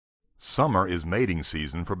Summer is mating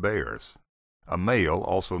season for bears. A male,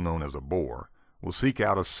 also known as a boar, will seek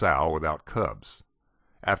out a sow without cubs.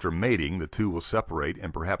 After mating, the two will separate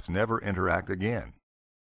and perhaps never interact again.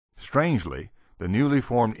 Strangely, the newly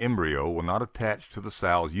formed embryo will not attach to the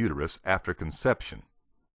sow's uterus after conception.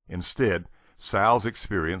 Instead, sows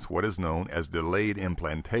experience what is known as delayed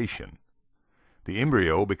implantation. The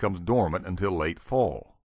embryo becomes dormant until late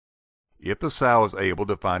fall. If the sow is able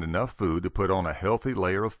to find enough food to put on a healthy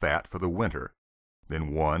layer of fat for the winter,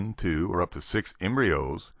 then 1, 2, or up to 6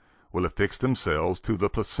 embryos will affix themselves to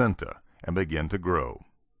the placenta and begin to grow.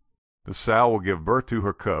 The sow will give birth to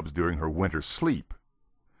her cubs during her winter sleep.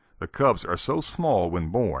 The cubs are so small when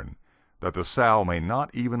born that the sow may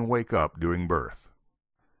not even wake up during birth.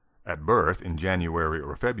 At birth, in January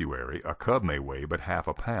or February, a cub may weigh but half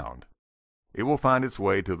a pound. It will find its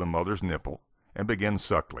way to the mother's nipple and begin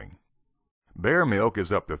suckling. Bear milk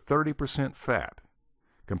is up to 30% fat.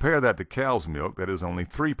 Compare that to cow's milk that is only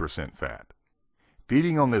 3% fat.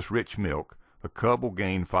 Feeding on this rich milk, the cub will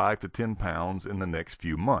gain 5 to 10 pounds in the next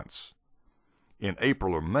few months. In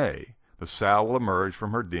April or May, the sow will emerge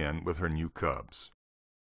from her den with her new cubs.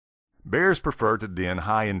 Bears prefer to den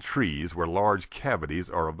high in trees where large cavities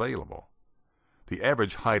are available. The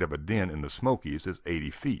average height of a den in the Smokies is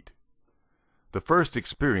 80 feet. The first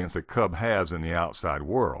experience a cub has in the outside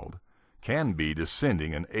world can be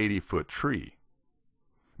descending an 80-foot tree.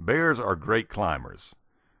 Bears are great climbers,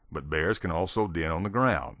 but bears can also den on the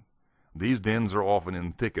ground. These dens are often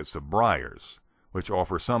in thickets of briars, which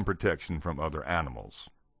offer some protection from other animals.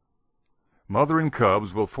 Mother and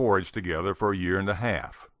cubs will forage together for a year and a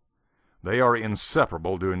half. They are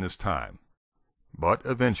inseparable during this time, but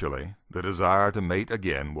eventually the desire to mate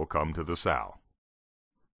again will come to the sow.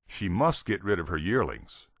 She must get rid of her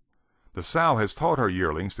yearlings. The sow has taught her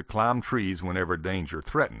yearlings to climb trees whenever danger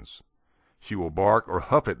threatens. She will bark or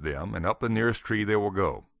huff at them, and up the nearest tree they will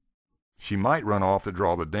go. She might run off to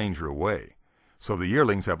draw the danger away, so the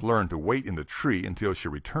yearlings have learned to wait in the tree until she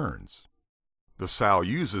returns. The sow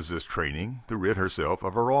uses this training to rid herself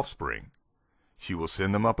of her offspring. She will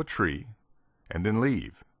send them up a tree and then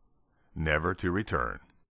leave, never to return.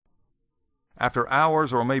 After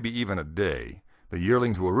hours or maybe even a day, the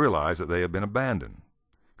yearlings will realize that they have been abandoned,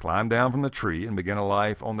 climb down from the tree, and begin a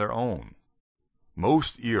life on their own.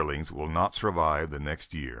 Most yearlings will not survive the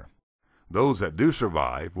next year. Those that do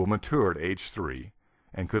survive will mature at age 3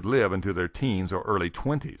 and could live into their teens or early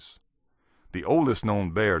 20s. The oldest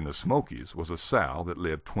known bear in the Smokies was a sow that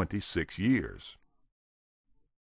lived 26 years.